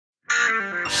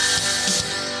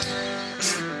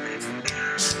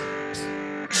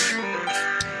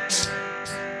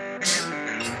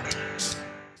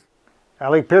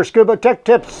Alec, Peirce, Scuba Tech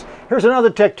Tips. Here's another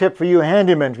tech tip for you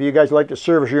handymen, for you guys who like to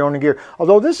service your own gear.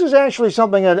 Although this is actually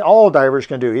something that all divers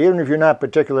can do, even if you're not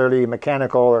particularly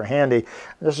mechanical or handy.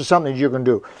 This is something you can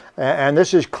do. And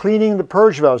this is cleaning the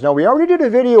purge valves. Now, we already did a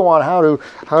video on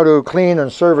how to clean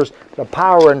and service the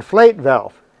power inflate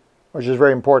valve, which is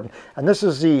very important. And this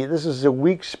is the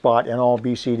weak spot in all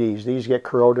BCDs. These get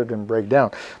corroded and break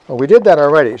down. Well, we did that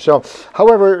already. So,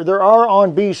 however, there are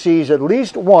on BCs at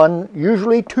least one,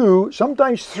 usually two,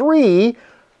 sometimes three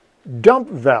dump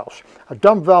valves. A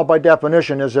dump valve, by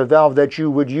definition, is a valve that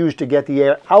you would use to get the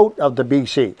air out of the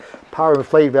BC. Power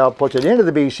inflate valve puts it into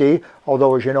the BC,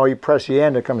 although, as you know, you press the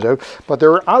end, it comes out. But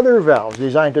there are other valves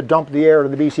designed to dump the air out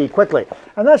of the BC quickly.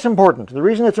 And that's important. The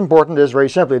reason it's important is very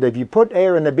simply that if you put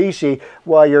air in the BC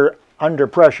while you're under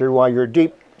pressure, while you're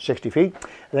deep, 60 feet,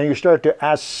 then you start to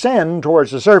ascend towards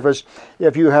the surface.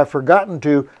 If you have forgotten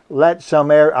to let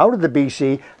some air out of the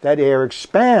BC, that air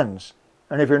expands.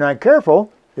 And if you're not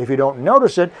careful, if you don't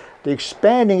notice it, the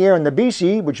expanding air in the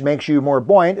BC, which makes you more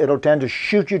buoyant, it'll tend to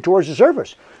shoot you towards the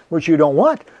surface, which you don't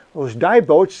want. Those dive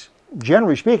boats,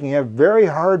 generally speaking, have very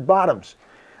hard bottoms.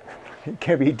 It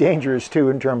can be dangerous too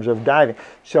in terms of diving.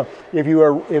 So if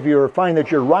you find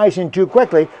that you're rising too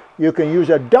quickly, you can use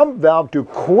a dump valve to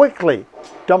quickly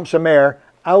dump some air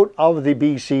out of the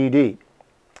BCD.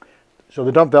 So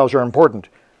the dump valves are important.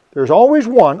 There's always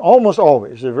one, almost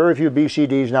always, there are very few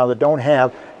BCDs now that don't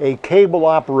have a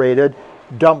cable-operated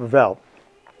dump valve.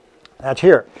 That's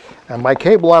here. And by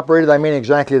cable-operated, I mean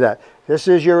exactly that. This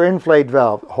is your inflate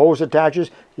valve. Hose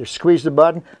attaches, you squeeze the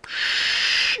button,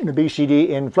 and the BCD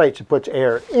inflates. It puts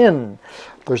air in.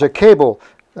 There's a cable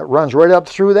that runs right up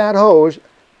through that hose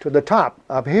to the top,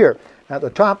 up here. At the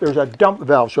top, there's a dump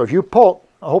valve. So if you pull,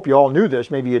 I hope you all knew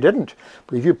this, maybe you didn't,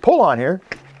 but if you pull on here,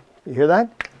 you hear that?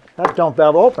 That dump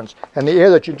valve opens, and the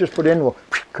air that you just put in will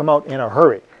come out in a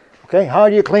hurry. Okay, how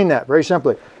do you clean that? Very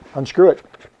simply, unscrew it.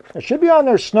 It should be on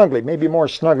there snugly, maybe more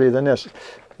snugly than this.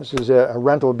 This is a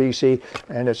rental BC,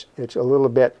 and it's a little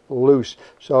bit loose.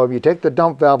 So if you take the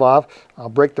dump valve off, I'll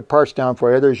break the parts down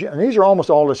for you. And these are almost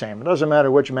all the same. It doesn't matter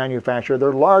which manufacturer,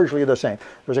 they're largely the same.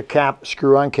 There's a cap,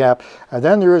 screw-on cap, and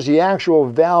then there is the actual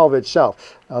valve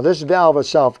itself. Now this valve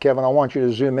itself, Kevin, I want you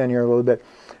to zoom in here a little bit.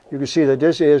 You can see that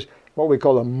this is what we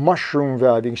call a mushroom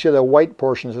valve. You can see the white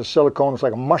portion is a silicone. It's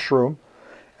like a mushroom,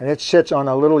 and it sits on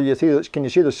a little. Can you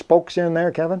see the spokes in there,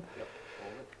 Kevin?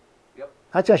 Yep.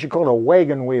 That's actually called a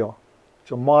wagon wheel.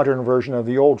 It's a modern version of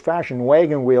the old-fashioned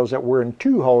wagon wheels that were in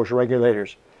two-hose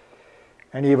regulators,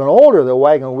 and even older, the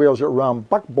wagon wheels that run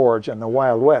buckboards in the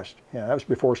Wild West. Yeah, that was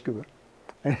before Scuba.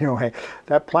 Anyway,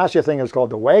 that plastic thing is called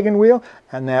the wagon wheel,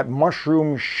 and that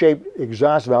mushroom-shaped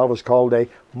exhaust valve is called a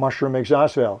mushroom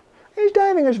exhaust valve.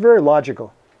 Diving is very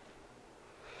logical.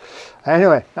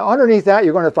 Anyway, now underneath that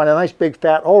you're going to find a nice big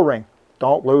fat O-ring.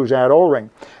 Don't lose that O-ring.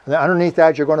 And then underneath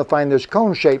that you're going to find this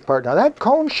cone-shaped part. Now that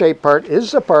cone-shaped part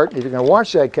is the part, if you're going to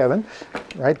watch that, Kevin,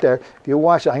 right there, if you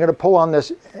watch it, I'm going to pull on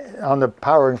this, on the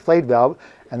power inflate valve,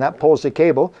 and that pulls the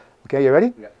cable. Okay, you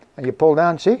ready? Yep. And you pull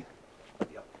down, see?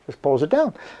 Yep. Just pulls it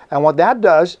down. And what that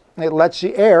does, it lets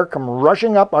the air come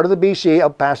rushing up out of the BC,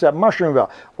 up past that mushroom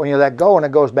valve. When you let go and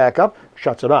it goes back up,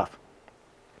 shuts it off.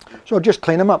 So just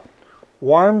clean them up.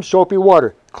 Warm, soapy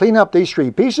water. Clean up these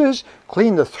three pieces.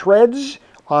 Clean the threads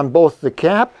on both the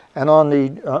cap and on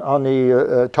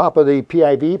the top of the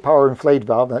PIV, power inflate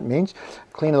valve, that means.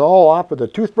 Clean it all off with a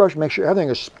toothbrush. Make sure everything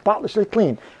is spotlessly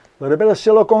clean. A little bit of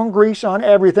silicone grease on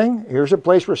everything. Here's a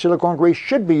place where silicone grease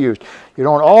should be used. You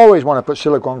don't always want to put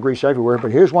silicone grease everywhere, but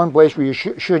here's one place where you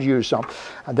should use some.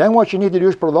 And then what you need to do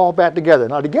is put it all back together.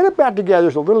 Now to get it back together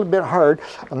is a little bit hard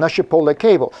unless you pull the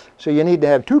cable. So you need to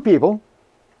have two people,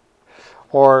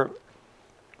 or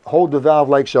hold the valve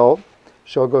like so.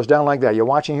 So it goes down like that. You're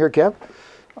watching here, Kev?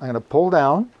 I'm going to pull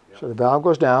down, so the valve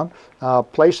goes down.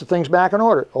 Place the things back in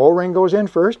order. O-ring goes in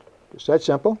first. Just that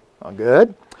simple. Oh,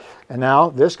 good. And now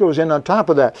this goes in on top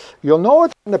of that. You'll know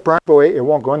it's in the proper way. It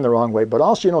won't go in the wrong way. But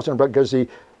also you know it's in the because the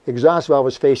exhaust valve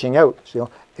is facing out. So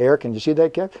air, can you see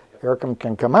that, Kev? Air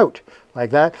can come out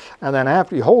like that. And then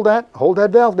after you hold that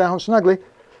valve down snugly.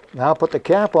 Now put the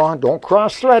cap on. Don't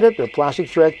cross-thread it. The plastic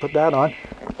thread, put that on.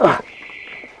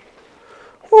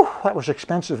 Whew, that was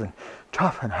expensive and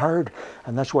tough and hard,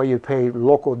 and that's why you pay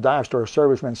local dive store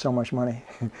servicemen so much money.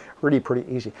 Really pretty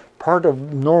easy. Part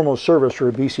of normal service for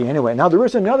a BC anyway. Now there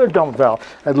is another dump valve,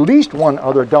 at least one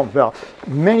other dump valve.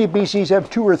 Many BCs have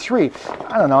two or three.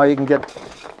 I don't know, you can get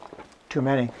too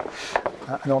many.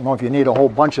 I don't know if you need a whole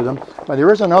bunch of them, but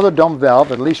there is another dump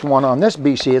valve, at least one on this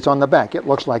BC. It's on the back. It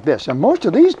looks like this. And most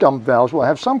of these dump valves will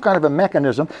have some kind of a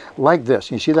mechanism like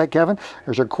this. You see that, Kevin?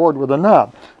 There's a cord with a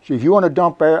knob. So if you want to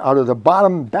dump air out of the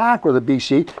bottom back of the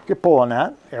BC, you pull on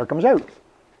that, air comes out.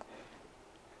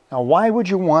 Now, why would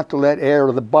you want to let air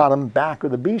to the bottom back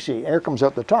of the BC? Air comes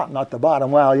out the top, not the bottom.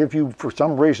 Well, if you, for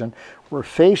some reason, were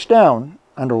face down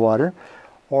underwater,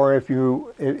 or if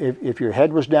your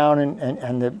head was down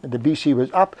and the BC was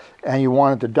up and you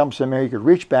wanted to dump some air, you could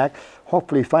reach back,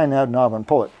 hopefully find that knob and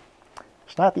pull it.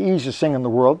 It's not the easiest thing in the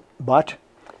world, but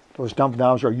those dump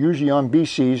valves are usually on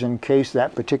BCs in case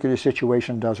that particular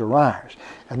situation does arise.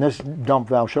 And this dump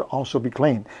valve should also be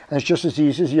clean. And it's just as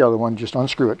easy as the other one, just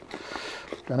unscrew it.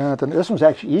 This one's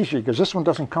actually easier because this one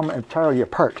doesn't come entirely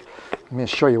apart. Let me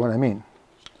show you what I mean.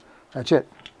 That's it.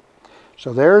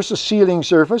 So there's the sealing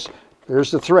surface.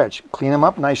 There's the threads. Clean them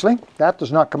up nicely. That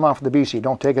does not come off the BC.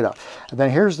 Don't take it out. And then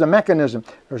here's the mechanism.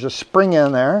 There's a spring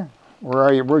in there. Where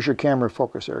are you? Where's your camera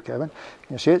focus there, Kevin?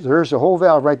 You see it? There's the whole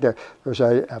valve right there. There's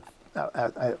a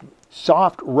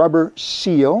soft rubber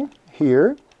seal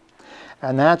here.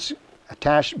 And that's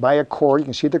attached by a cord. You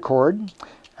can see the cord.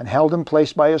 And held in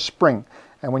place by a spring.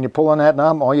 And when you pull on that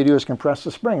knob, all you do is compress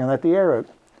the spring and let the air out.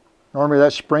 Normally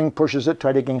that spring pushes it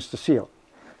tight against the seal.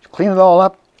 So clean it all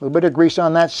up. A little bit of grease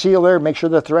on that seal there. Make sure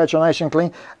the threads are nice and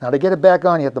clean. Now to get it back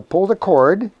on, you have to pull the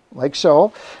cord, like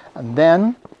so. And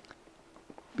then,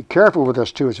 be careful with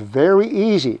this too. It's very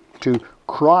easy to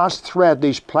cross thread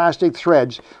these plastic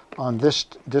threads on this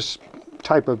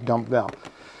type of dump valve.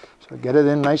 So get it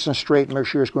in nice and straight. Make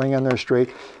sure it's going in there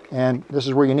straight. And this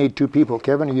is where you need two people.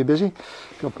 Kevin, are you busy?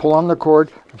 You'll pull on the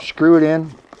cord, screw it in.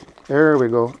 There we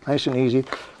go. Nice and easy.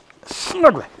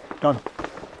 Snugly. Done.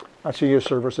 That's how you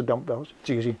service the dump valves. It's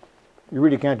easy. You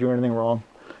really can't do anything wrong.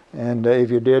 And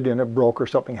if you did and it broke or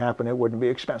something happened, it wouldn't be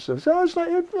expensive. So it's not,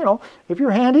 you know, if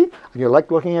you're handy, and you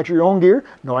like looking at your own gear,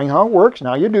 knowing how it works,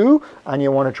 now you do, and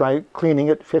you want to try cleaning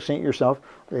it, fixing it yourself,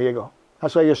 there you go.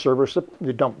 That's how you service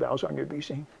the dump valves on your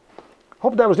BC.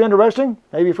 Hope that was interesting.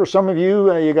 Maybe for some of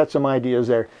you, you got some ideas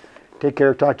there. Take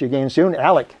care. Talk to you again soon.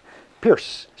 Alec,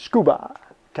 Peirce, Scuba,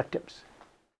 Tech Tips.